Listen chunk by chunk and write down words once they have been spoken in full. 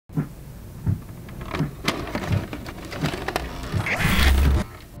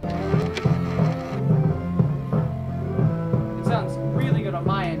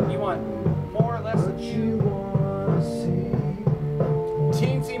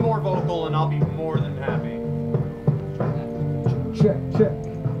more vocal and I'll be more than happy. Check, check.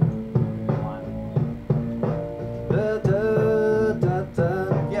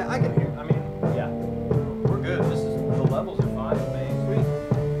 Yeah, I can hear. I mean, yeah, we're good. This is the levels are fine with me. Sweet.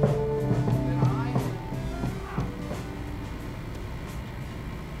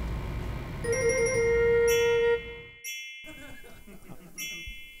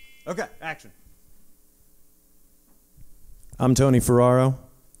 Okay, action. I'm Tony Ferraro,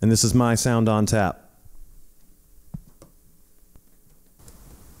 and this is my Sound on Tap.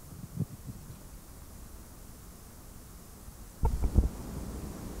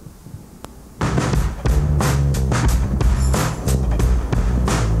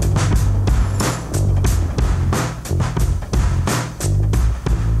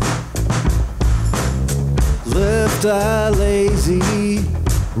 Left eye lazy,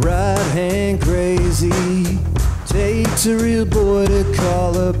 right hand crazy. Takes a real boy to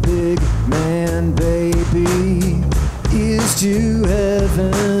call a big man baby. Ears to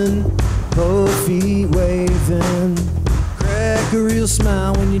heaven, both feet waving. Crack a real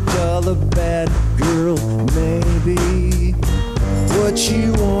smile when you doll a bad girl, maybe. What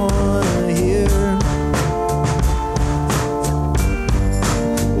you wanna hear?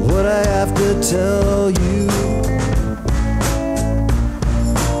 What I have to tell you?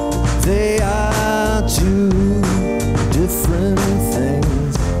 They are two different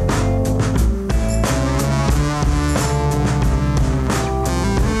things.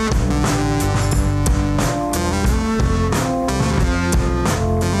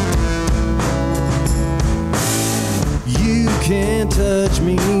 You can't touch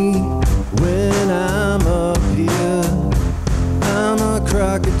me when I'm up here. I'm a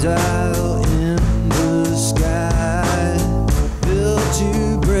crocodile in the sky, built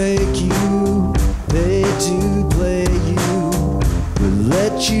to break you, paid to play you. We'll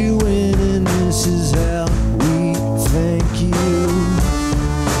let you in, and this is how we thank you.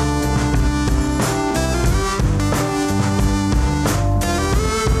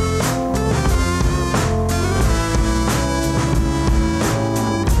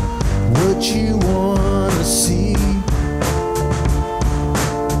 What you wanna see?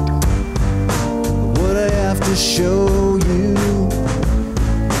 What I have to show you?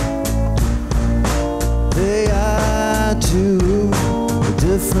 They are two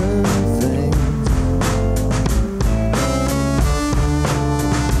different things.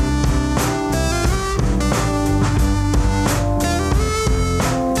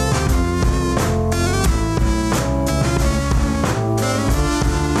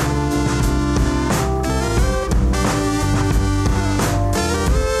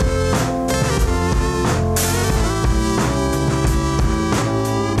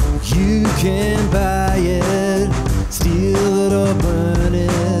 You can buy it, steal it or burn it,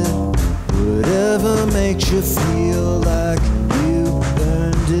 whatever makes you feel like you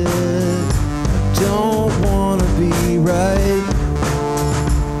earned it. I don't wanna be right.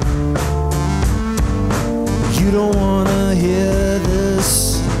 You don't wanna hear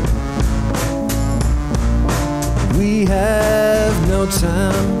this. We have no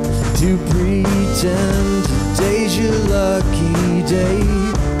time to pretend. Today's your lucky day.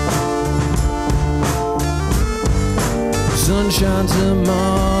 Sunshine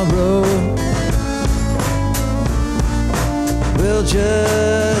tomorrow. We'll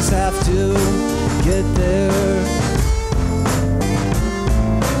just have to get there.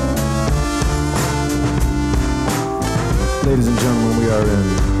 Ladies and gentlemen, we are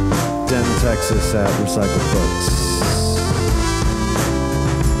in Denton, Texas at Recycled Books.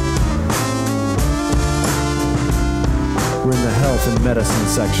 We're in the health and medicine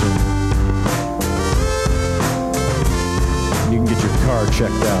section. You can get your car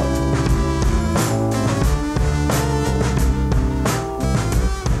checked out.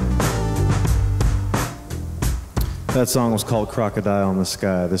 That song was called Crocodile in the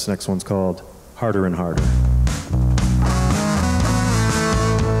Sky. This next one's called Harder and Harder.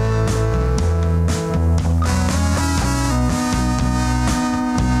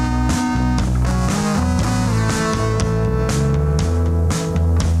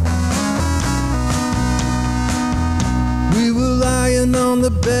 On the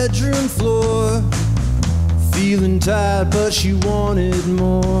bedroom floor, feeling tired, but she wanted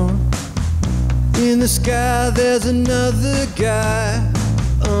more. In the sky, there's another guy,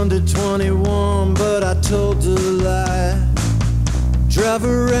 under 21, but I told a lie. Drive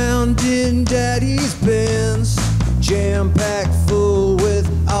around in daddy's Benz, jam-packed full with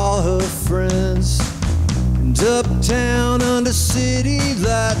all her friends. And uptown under city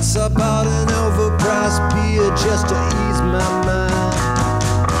lights, I bought an overpriced beer just to ease my mind.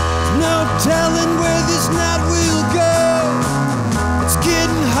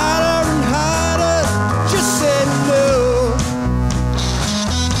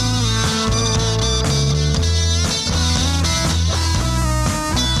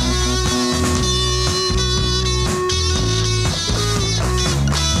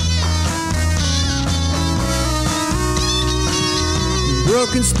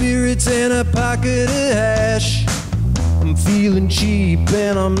 Smoking spirits and a pocket of hash. I'm feeling cheap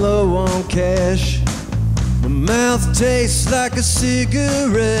and I'm low on cash. My mouth tastes like a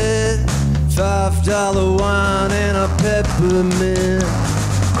cigarette. $5 wine and a peppermint.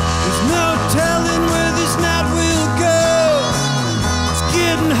 There's no telling where this night will go. It's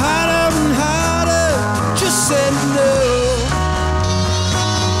getting hotter and hotter. Just said no.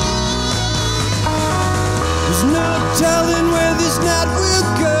 There's no telling where this night will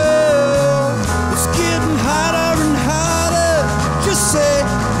go. It's getting hotter and hotter. Just say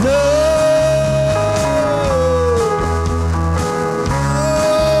no.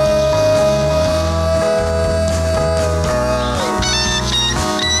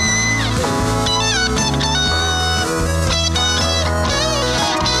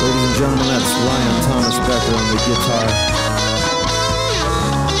 Ladies and gentlemen, that's Ryan Thomas Becker on the guitar.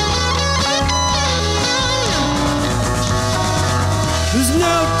 There's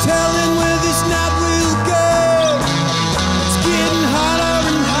no telling where this night will go. It's getting hotter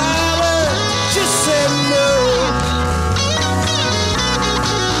and hotter. Just say no.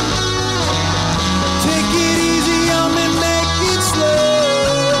 Take it easy on me, make it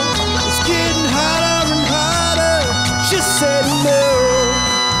slow. It's getting hotter and hotter. Just say no.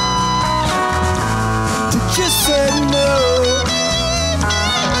 Just say no.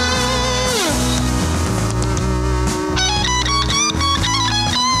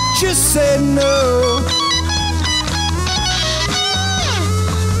 Just say no.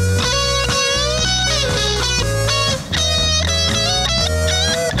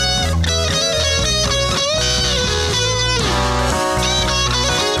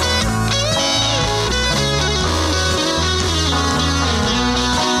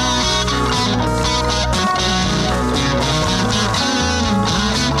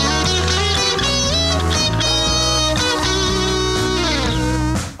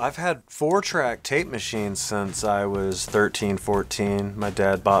 I've had 4-track tape machines since I was 13, 14. My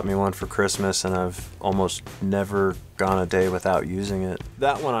dad bought me one for Christmas and I've almost never gone a day without using it.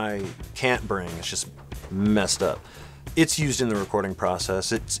 That one I can't bring, it's just messed up. It's used in the recording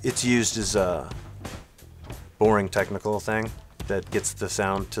process. It's used as a boring technical thing that gets the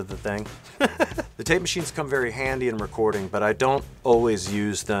sound to the thing. The tape machines come very handy in recording, but I don't always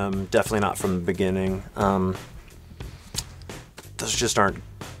use them, definitely not from the beginning. Those just aren't,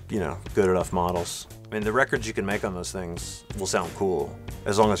 good enough models. I mean, the records you can make on those things will sound cool,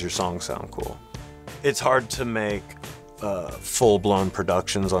 as long as your songs sound cool. It's hard to make full-blown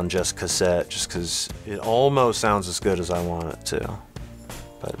productions on just cassette, just because it almost sounds as good as I want it to,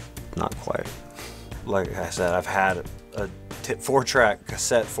 but not quite. Like I said, I've had a 4-track,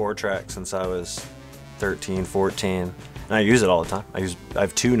 cassette 4-track since I was 13, 14, and I use it all the time. I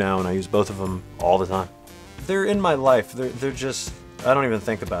have 2 now, and I use both of them all the time. They're in my life. They're just, I don't even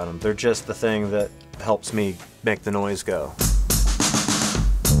think about them. They're just the thing that helps me make the noise go.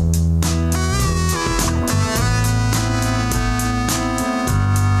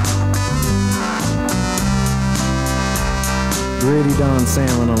 Grady Don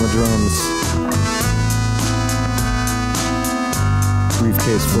Sandlin on the drums.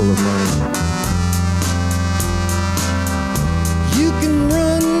 Briefcase full of money. You can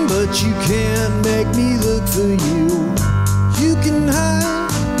run, but you can't make me look for you. You can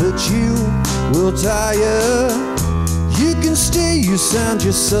hide, but you will tire. You can stay, you sound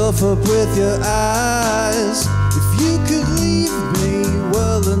yourself up with your eyes. If you could leave me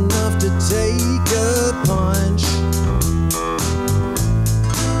well enough to take a punch.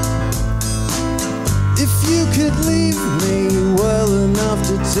 If you could leave me well enough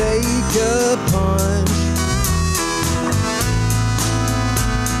to take a punch.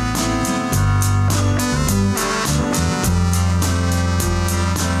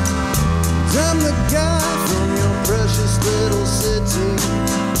 I'm the guy from your precious little city.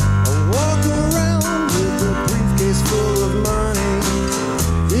 I walk around with a briefcase full of money.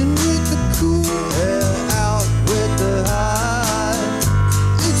 In with the cool air, out with the high.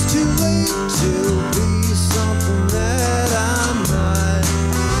 It's too late to be something that I'm not.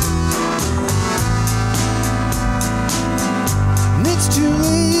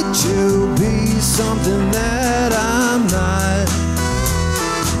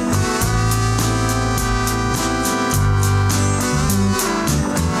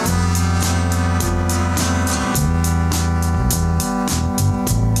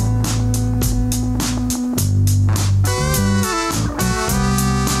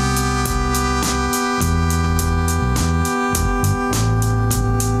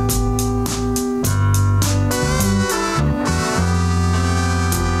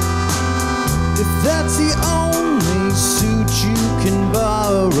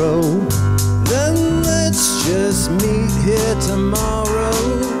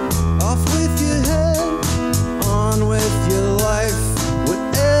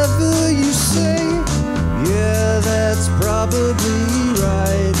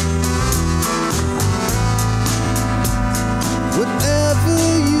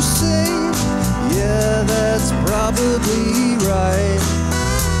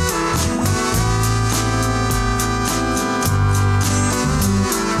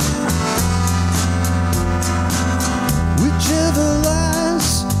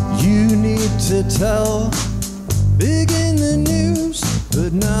 to tell. Big in the news,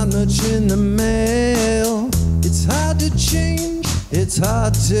 but not much in the mail. It's hard to change, it's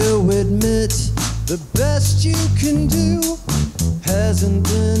hard to admit. The best you can do hasn't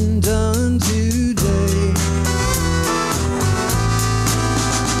been done today.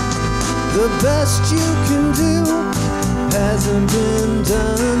 The best you can do hasn't been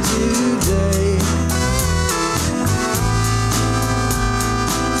done today.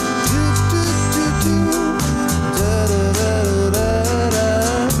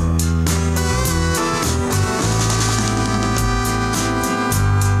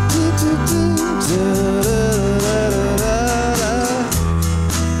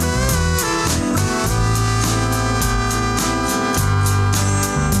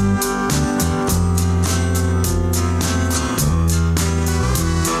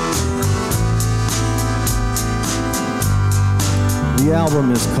 The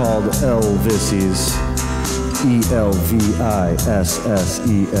album is called Elvisses, Elvisses.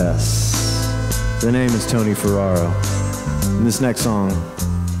 The name is Tony Ferraro. And this next song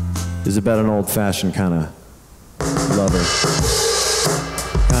is about an old-fashioned kind of lover.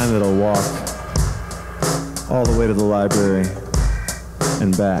 Kind that'll walk all the way to the library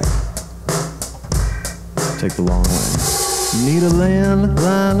and back. Take the long way. Need a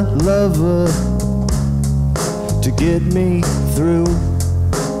landline lover to get me through.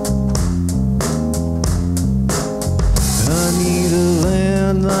 I need a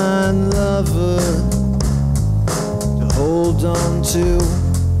landline lover to hold on to.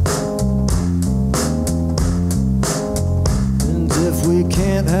 And if we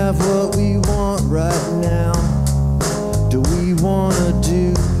can't have what we want right now, do we wanna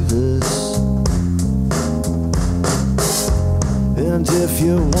do this? And if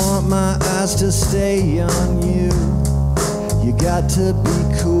you want my eyes to stay on you, you got to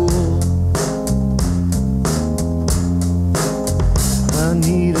be cool. I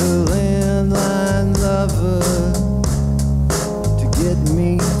need a landline lover to get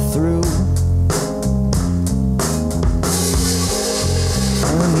me through. I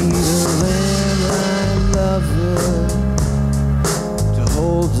need a landline lover to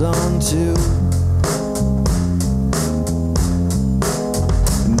hold on to.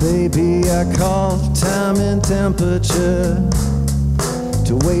 Baby, I call time and temperature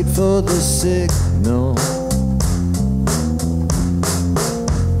to wait for the signal.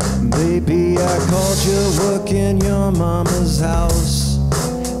 Baby, I called your work in your mama's house.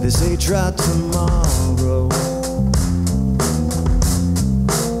 They say try tomorrow.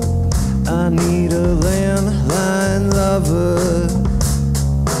 I need a landline lover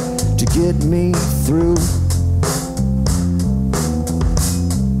to get me through.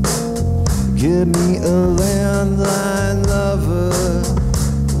 Give me a landline lover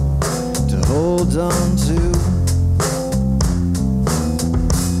to hold on to.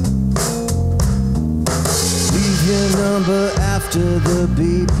 Leave your number after the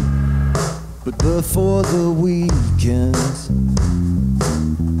beep, but before the weekend.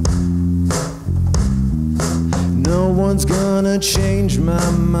 No one's gonna change my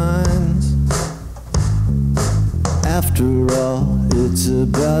mind. After all, it's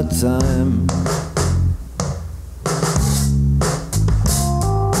about time.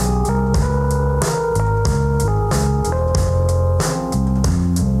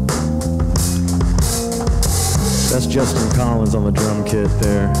 That's Justin Collins on the drum kit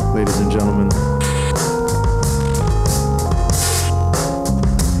there, ladies and gentlemen.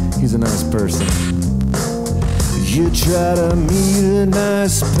 He's a nice person. You try to meet a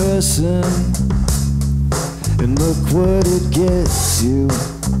nice person, and look what it gets you.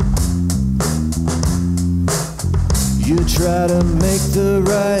 You try to make the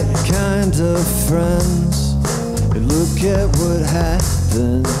right kind of friends, and look at what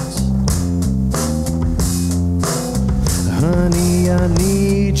happens. Honey, I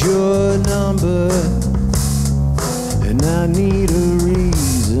need your number, and I need a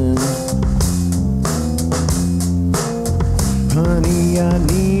reason. Honey, I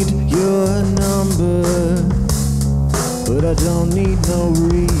need your number, but I don't need no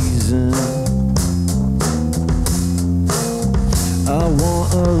reason. I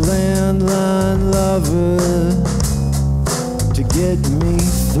want a landline lover to get me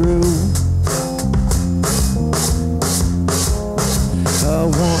through. I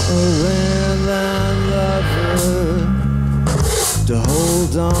want a landline lover to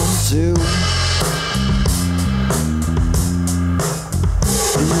hold on to.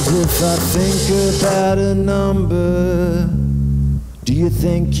 And if I think about a number, do you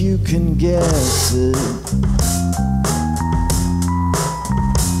think you can guess it?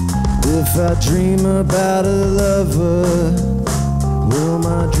 If I dream about a lover, will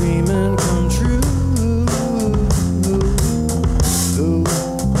my dreaming come true?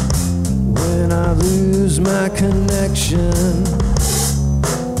 When I lose my connection,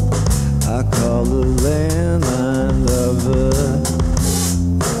 I call a landline lover.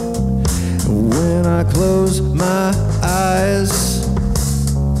 When I close my eyes,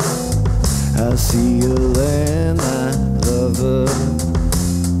 I see a landline lover.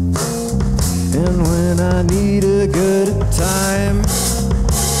 And when I need a good time,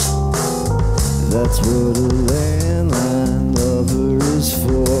 that's what a landline lover is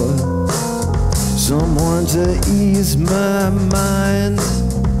for. Someone to ease my mind,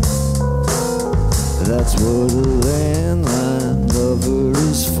 that's what a landline lover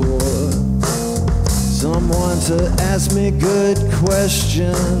is for. Someone to ask me good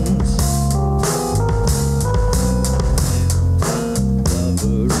questions,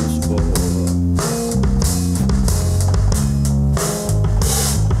 lover is for.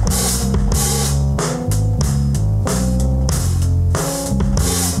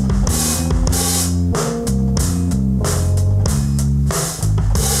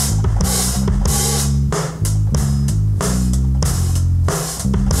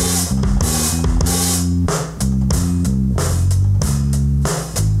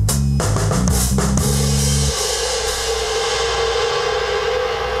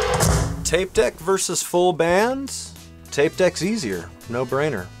 Tape deck versus full band? Tape deck's easier, no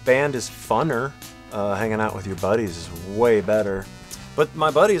brainer. Band is funner. Hanging out with your buddies is way better. But my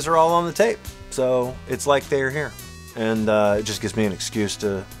buddies are all on the tape, so it's like they're here. And it just gives me an excuse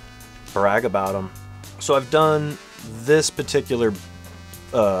to brag about them. So I've done this particular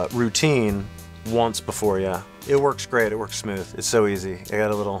routine once before, yeah. It works great, it works smooth, it's so easy. I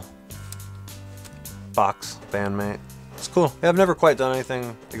got a little box bandmate. It's cool. I've never quite done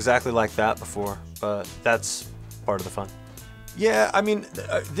anything exactly like that before, but that's part of the fun. Yeah, I mean,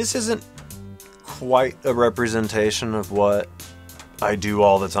 this isn't quite a representation of what I do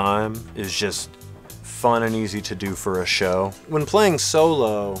all the time. It's just fun and easy to do for a show. When playing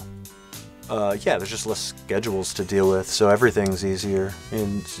solo, yeah, there's just less schedules to deal with, so everything's easier,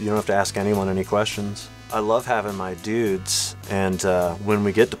 and you don't have to ask anyone any questions. I love having my dudes, and when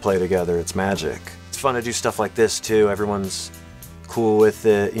we get to play together, it's magic. Fun to do stuff like this too. Everyone's cool with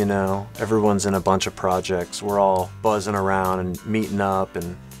it, you know. Everyone's in a bunch of projects. We're all buzzing around and meeting up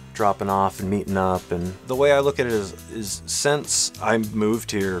and dropping off and meeting up. And the way I look at it is since I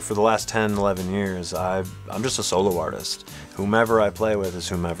moved here for the last 10, 11 years, I'm just a solo artist. Whomever I play with is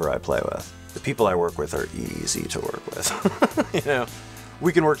whomever I play with. The people I work with are easy to work with. You know,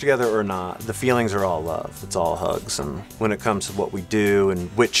 we can work together or not. The feelings are all love. It's all hugs. And when it comes to what we do and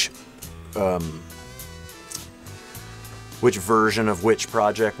which version of which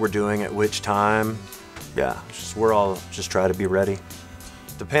project we're doing at which time, yeah, we're all just try to be ready.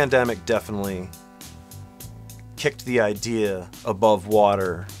 The pandemic definitely kicked the idea above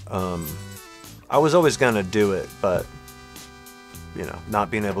water. I was always gonna do it, but you know,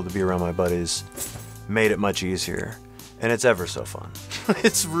 not being able to be around my buddies made it much easier, and it's ever so fun.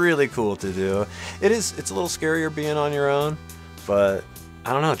 It's really cool to do. It's a little scarier being on your own, but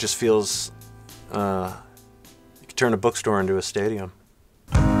I don't know, it just feels turn a bookstore into a stadium.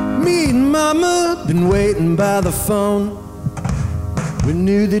 Me and Mama been waiting by the phone. We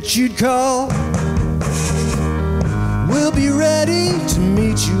knew that you'd call. We'll be ready to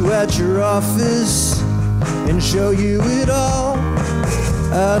meet you at your office and show you it all.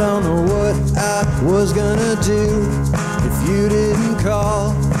 I don't know what I was gonna do if you didn't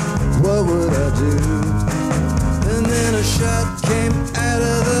call. What would I do? And then a shot came out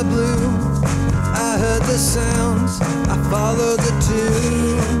of the blue. I heard the sounds, I followed the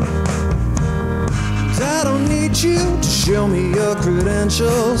tune. 'Cause I don't need you to show me your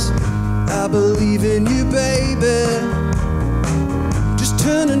credentials. I believe in you, baby. Just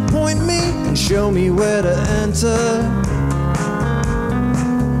turn and point me and show me where to enter.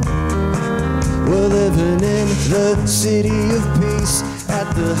 We're living in the city of peace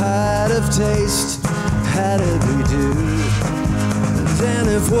at the height of taste. How did we do? And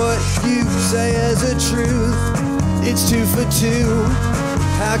if what you say is a truth, it's 2 for 2.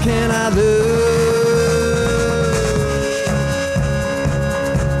 How can I lose?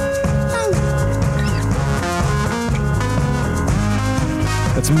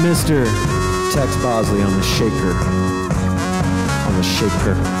 That's Mr. Tex Bosley on the shaker. On the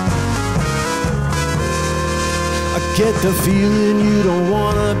shaker. I get the feeling you don't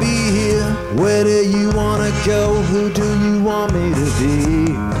wanna be here. Where do you wanna go? Who do you want me to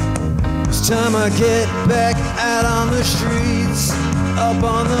be? It's time I get back out on the streets, up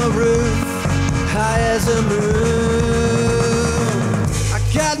on the roof, high as a moon. I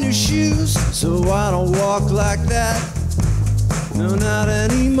got new shoes, so I don't walk like that. No, not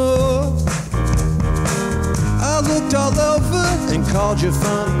anymore. I looked all over and called your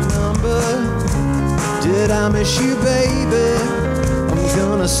phone number. Did I miss you, baby? I'm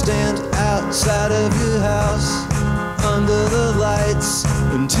gonna stand outside of your house under the lights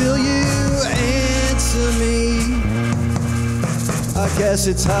until you answer me. I guess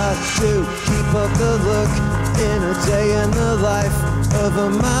it's hard to keep up the look in a day in the life of a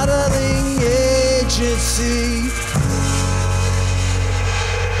modeling agency.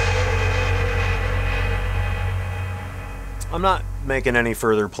 I'm not making any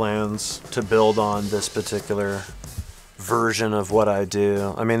further plans to build on this particular version of what I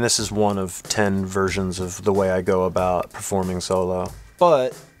do. I mean, this is one of 10 versions of the way I go about performing solo.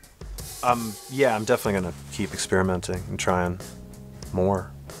 But, yeah, I'm definitely going to keep experimenting and trying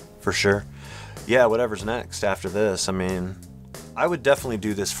more, for sure. Yeah, whatever's next after this. I mean, I would definitely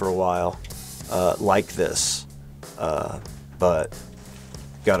do this for a while, like this. But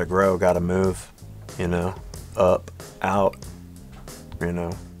gotta grow, gotta move, you know, up, out, you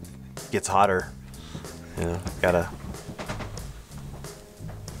know, gets hotter, you know, gotta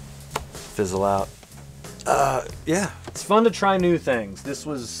fizzle out. Yeah, it's fun to try new things. It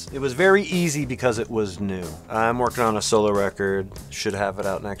was very easy because it was new. I'm working on a solo record, should have it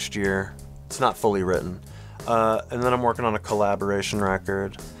out next year. It's not fully written. And then I'm working on a collaboration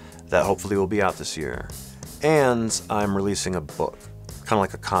record that hopefully will be out this year. And I'm releasing a book, kind of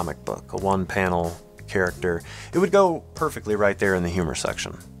like a comic book, a one-panel character. It would go perfectly right there in the humor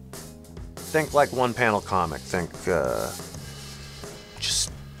section. Think like one-panel comic. Think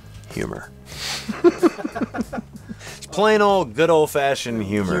just humor. It's plain old, good old-fashioned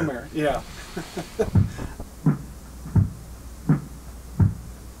humor. Humor, yeah.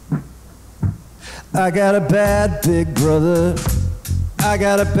 I got a bad big brother. I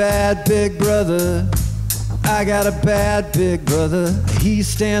got a bad big brother. I got a bad big brother. He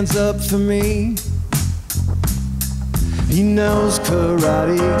stands up for me. He knows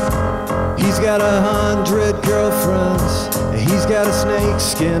karate. He's got 100 girlfriends. He's got a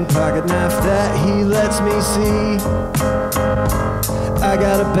snakeskin pocket knife that he lets me see. I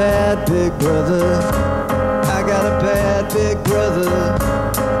got a bad big brother. I got a bad big brother.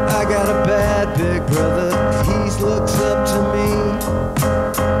 I got a bad big brother. He looks up to me.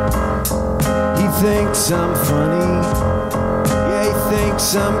 He thinks I'm funny. Yeah, he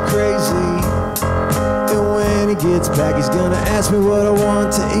thinks I'm crazy. And when he gets back, he's gonna ask me what I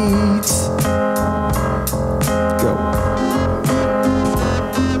want to eat. Go.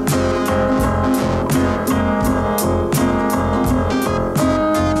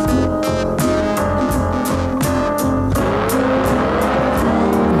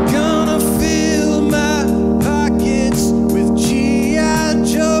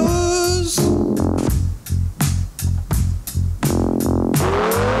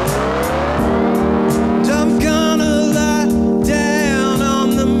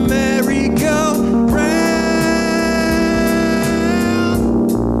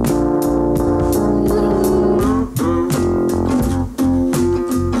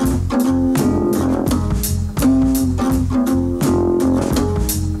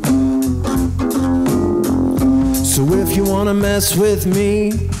 Mess with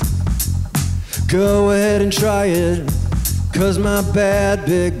me, go ahead and try it, 'cause my bad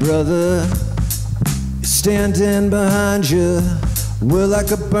big brother is standing behind you. We're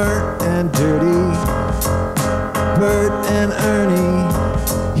like a burnt and dirty Bert and Ernie.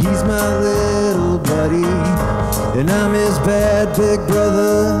 He's my little buddy, and I'm his bad big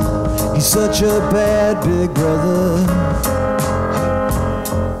brother. He's such a bad big brother.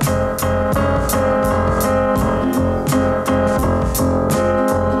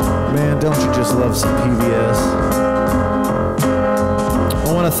 Don't you just love some PBS?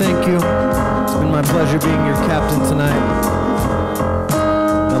 I want to thank you. It's been my pleasure being your captain tonight.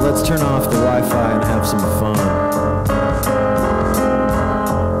 Now let's turn off the Wi-Fi and have some fun.